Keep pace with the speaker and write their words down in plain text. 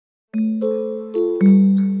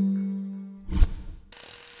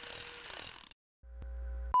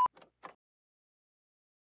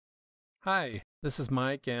Hi, this is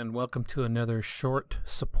Mike and welcome to another short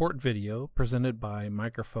support video presented by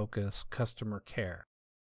Micro Focus Customer Care.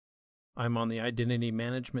 I'm on the identity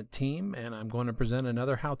management team and I'm going to present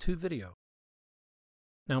another how-to video.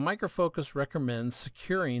 Now Micro Focus recommends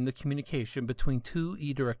securing the communication between two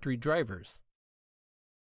eDirectory drivers.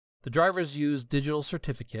 The drivers use digital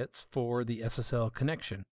certificates for the SSL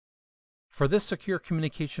connection. For this secure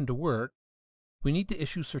communication to work, we need to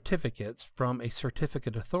issue certificates from a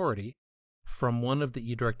certificate authority from one of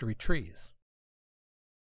the eDirectory trees.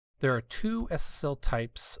 There are two SSL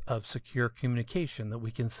types of secure communication that we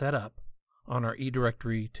can set up on our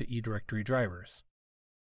eDirectory to eDirectory drivers.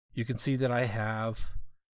 You can see that I have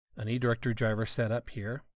an eDirectory driver set up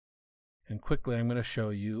here, and quickly I'm going to show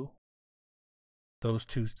you those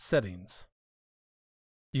two settings.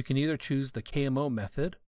 You can either choose the KMO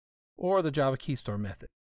method or the Java key store method.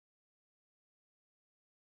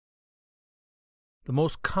 The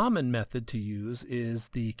most common method to use is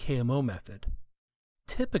the KMO method.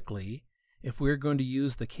 Typically, if we're going to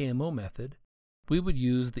use the KMO method, we would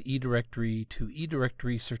use the eDirectory to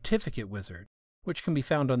eDirectory certificate wizard, which can be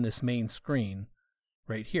found on this main screen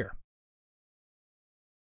right here.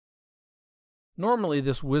 Normally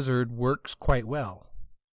this wizard works quite well.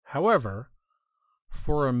 However,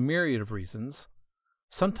 for a myriad of reasons,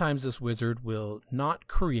 sometimes this wizard will not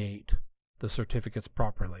create the certificates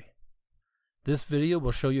properly. This video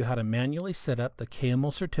will show you how to manually set up the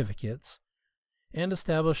KMO certificates and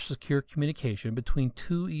establish secure communication between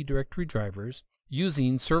two eDirectory drivers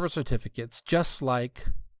using server certificates just like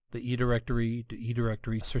the eDirectory to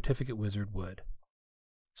eDirectory certificate wizard would.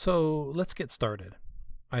 So let's get started.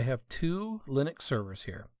 I have two Linux servers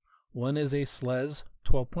here. One is a SLES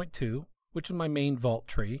 12.2, which is my main vault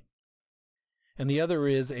tree, and the other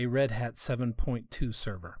is a Red Hat 7.2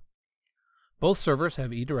 server. Both servers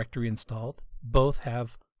have eDirectory installed. Both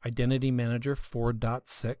have Identity Manger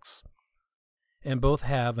 4.6, and both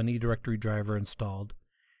have an eDirectory driver installed,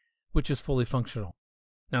 which is fully functional.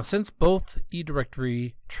 Now, since both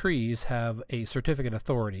eDirectory trees have a certificate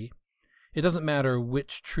authority, it doesn't matter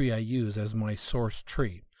which tree I use as my source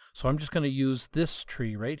tree. So I'm just going to use this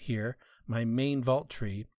tree right here, my main vault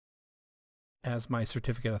tree, as my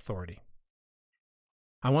certificate authority.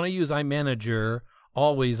 I want to use iManager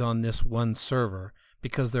always on this one server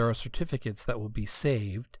because there are certificates that will be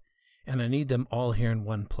saved and I need them all here in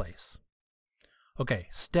one place. Okay,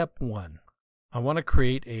 step one. I want to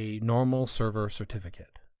create a normal server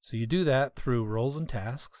certificate. So you do that through roles and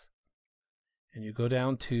tasks, and you go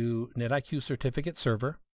down to NetIQ certificate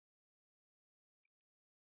server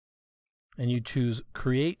and you choose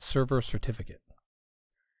create server certificate.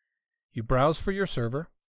 You browse for your server.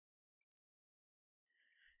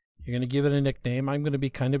 You're going to give it a nickname. I'm going to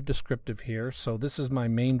be kind of descriptive here. So this is my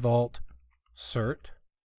main vault cert.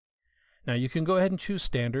 Now you can go ahead and choose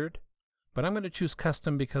standard, but I'm going to choose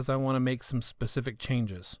custom because I want to make some specific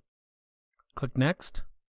changes. Click next.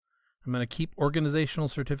 I'm going to keep organizational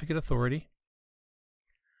certificate authority.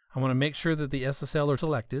 I want to make sure that the SSL are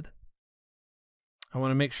selected. I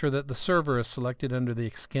want to make sure that the server is selected under the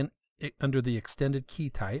extended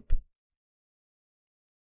key type.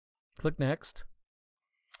 Click next.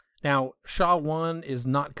 Now, SHA-1 is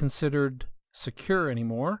not considered secure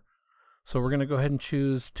anymore, so we're going to go ahead and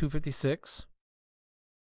choose 256,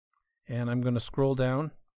 and I'm going to scroll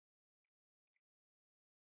down,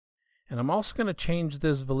 and I'm also going to change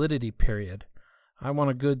this validity period. I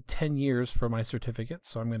want a good 10 years for my certificate,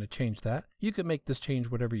 so I'm going to change that. You can make this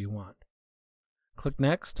change whatever you want. Click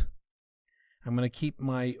next. I'm going to keep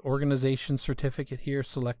my organization certificate here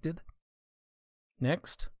selected.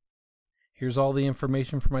 Next. Here's all the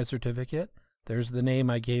information for my certificate. There's the name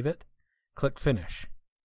I gave it. Click Finish.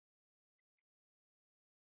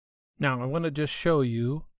 Now I want to just show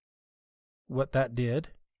you what that did.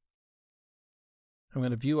 I'm going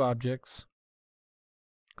to view objects,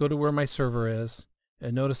 go to where my server is,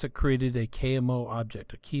 and notice it created a KMO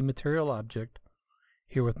object, a key material object,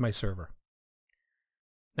 here with my server.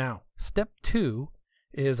 Now, step two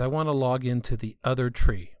is I want to log into the other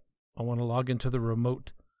tree. I want to log into the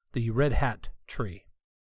Red Hat tree.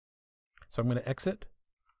 So I'm going to exit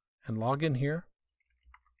and log in here.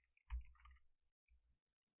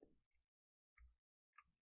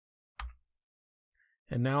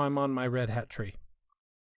 And now I'm on my Red Hat tree.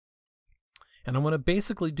 And I'm going to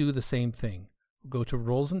basically do the same thing. Go to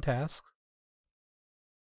roles and tasks,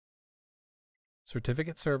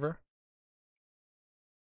 certificate server,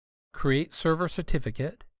 create server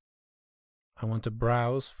certificate. I want to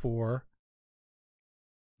browse for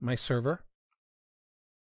my server.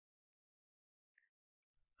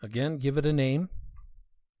 Again, give it a name.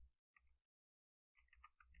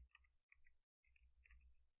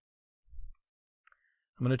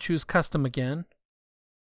 I'm going to choose Custom again.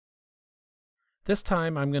 This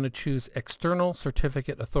time I'm going to choose External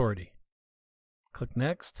Certificate Authority. Click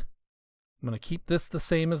Next. I'm going to keep this the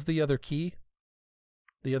same as the other key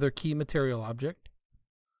material object.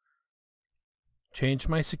 Change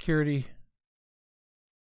my security.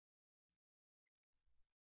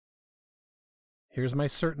 Here's my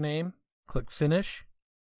cert name. Click Finish.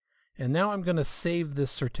 And now I'm going to save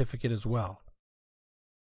this certificate as well.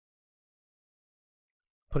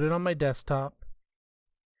 Put it on my desktop.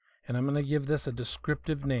 And I'm going to give this a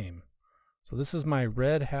descriptive name. So this is my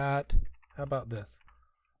Red Hat. How about this?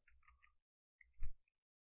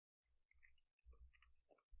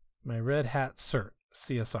 My Red Hat Cert,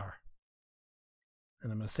 CSR.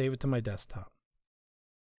 And I'm going to save it to my desktop.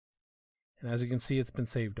 And as you can see, it's been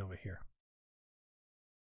saved over here.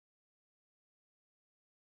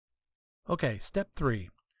 Okay, step 3.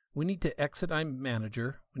 We need to exit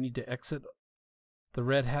iManager. We need to exit the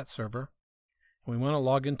Red Hat server. And we want to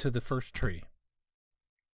log into the first tree.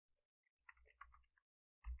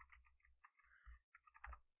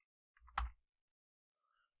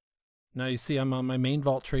 Now you see I'm on my main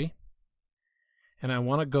vault tree. And I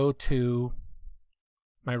want to go to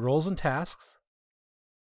my roles and tasks.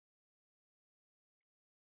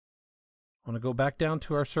 I want to go back down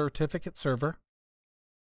to our certificate server.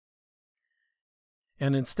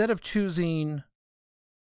 And instead of choosing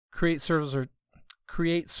create server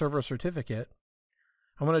certificate,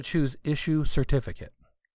 I'm going to choose issue certificate.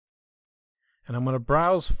 And I'm going to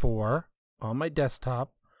browse for, on my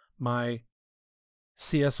desktop, my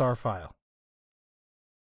CSR file.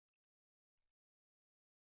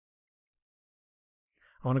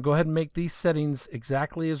 I want to go ahead and make these settings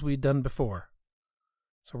exactly as we've done before.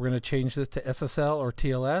 So we're going to change this to SSL or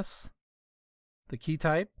TLS, the key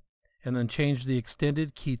type, and then change the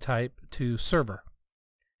extended key type to server.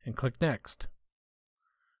 And click Next.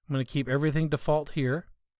 I'm going to keep everything default here.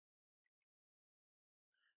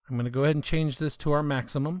 I'm going to go ahead and change this to our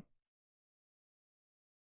maximum.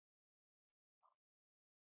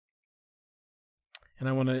 And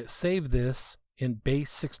I want to save this in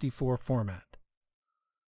base 64 format.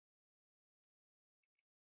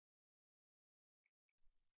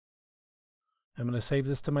 I'm going to save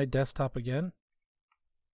this to my desktop again.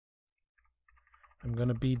 I'm going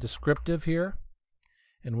to be descriptive here,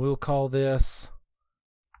 and we'll call this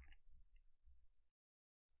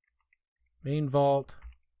main vault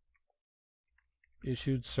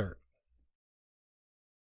issued cert.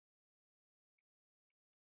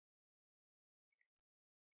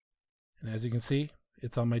 And as you can see,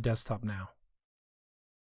 it's on my desktop now.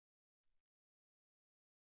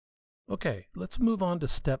 Okay, let's move on to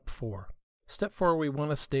step 4. Step 4, we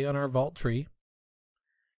want to stay on our vault tree.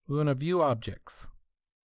 We want to view objects.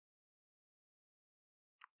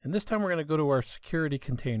 And this time we're going to go to our security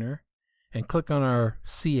container and click on our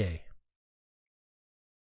CA.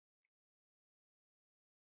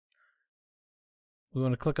 We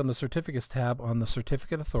want to click on the Certificates tab on the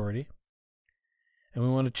Certificate Authority. And we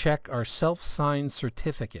want to check our self-signed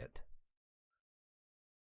certificate.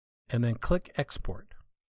 And then click Export.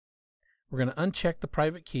 We're going to uncheck the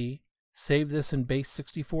private key, save this in base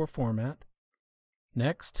 64 format.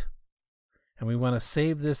 Next. And we want to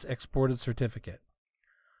save this exported certificate.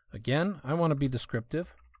 Again, I want to be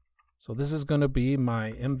descriptive. So this is going to be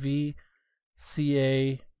my MVCA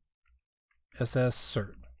SS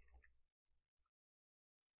cert.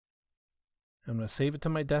 I'm going to save it to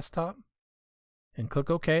my desktop and click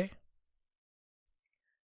OK.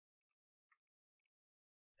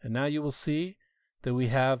 And now you will see that we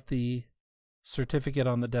have the certificate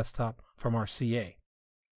on the desktop from our CA.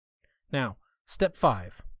 Now, step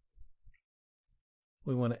 5.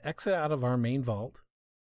 We want to exit out of our main vault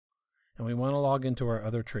and we want to log into our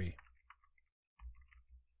other tree.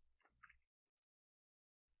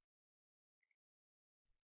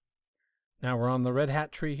 Now we're on the Red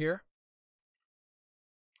Hat tree here.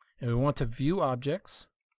 And we want to view objects,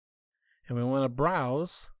 and we want to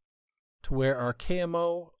browse to where our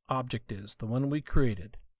KMO object is, the one we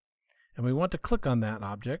created. And we want to click on that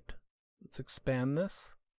object. Let's expand this.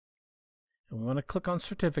 And we want to click on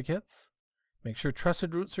Certificates. Make sure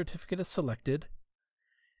Trusted Root Certificate is selected.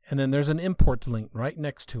 And then there's an import link right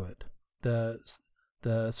next to it. The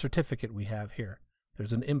certificate we have here.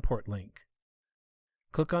 There's an import link.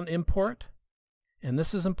 Click on Import, and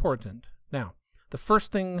this is important. Now, the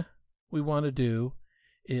first thing we want to do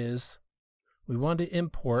is we want to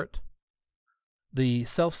import the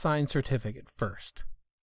self-signed certificate first.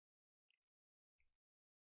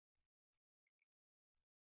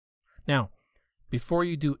 Now, before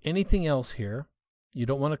you do anything else here, you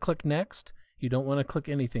don't want to click Next, you don't want to click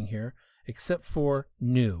anything here. except for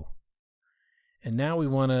new. And now we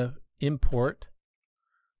want to import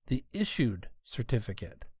the issued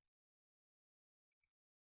certificate.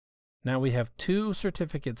 Now we have two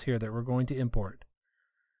certificates here that we're going to import.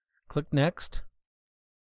 Click Next,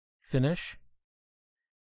 Finish,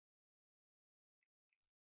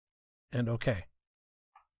 and OK.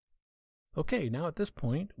 OK, now at this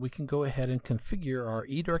point we can go ahead and configure our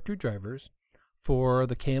eDirectory drivers for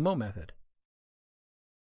the KMO method.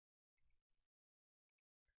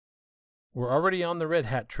 We're already on the Red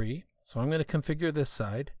Hat tree, so I'm going to configure this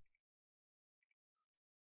side.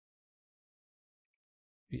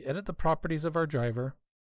 We edit the properties of our driver,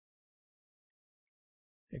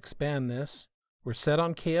 expand this. We're set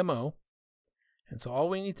on KMO, and so all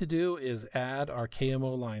we need to do is add our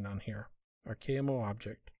KMO line on here, our KMO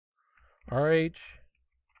object, RH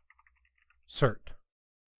cert.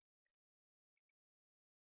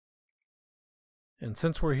 And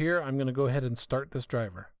since we're here, I'm going to go ahead and start this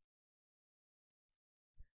driver.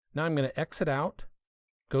 Now I'm going to exit out,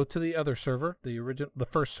 go to the other server, the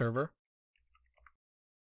first server.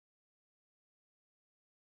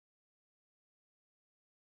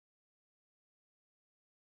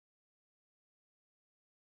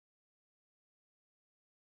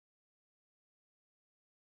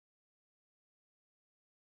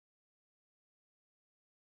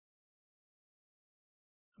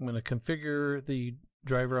 I'm going to configure the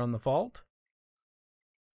driver on the vault.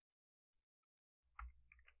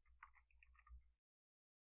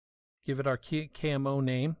 Give it our KMO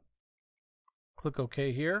name. Click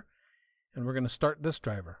OK here, and we're going to start this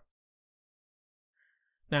driver.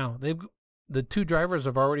 Now, the two drivers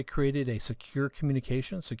have already created a secure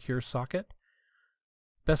communication, secure socket.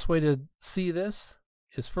 Best way to see this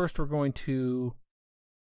is first we're going to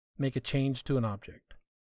make a change to an object.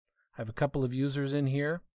 I have a couple of users in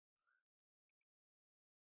here.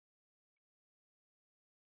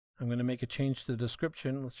 I'm going to make a change to the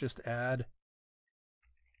description. Let's just add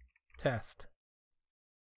test.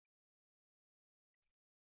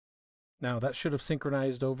 Now that should have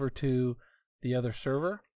synchronized over to the other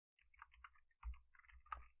server.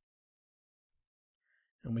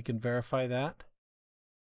 And we can verify that.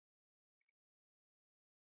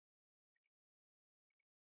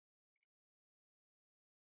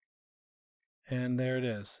 And there it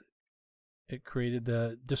is. It created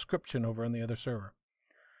the description over on the other server.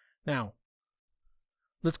 Now,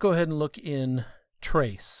 let's go ahead and look in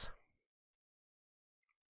trace.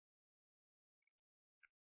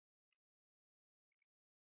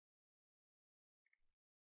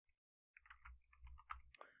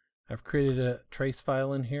 I've created a trace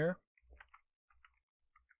file in here.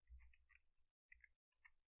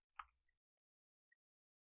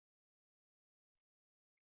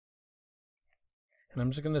 And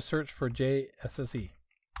I'm just going to search for JSSE.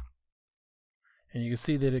 And you can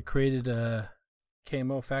see that it created a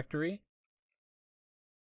KMO factory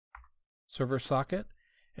server socket,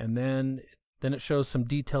 and then it shows some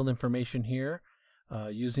detailed information here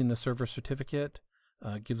using the server certificate.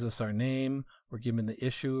 Gives us our name, we're given the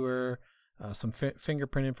issuer, some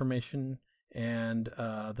fingerprint information, and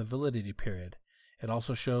the validity period. It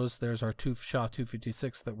also shows there's our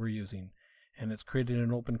SHA-256 that we're using, and it's created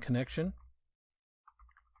an open connection,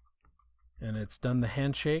 and it's done the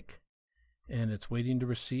handshake, and it's waiting to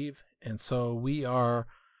receive. And so we are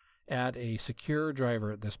at a secure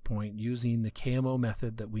driver at this point using the KMO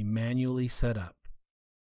method that we manually set up.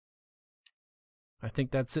 I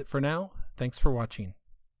think that's it for now. Thanks for watching.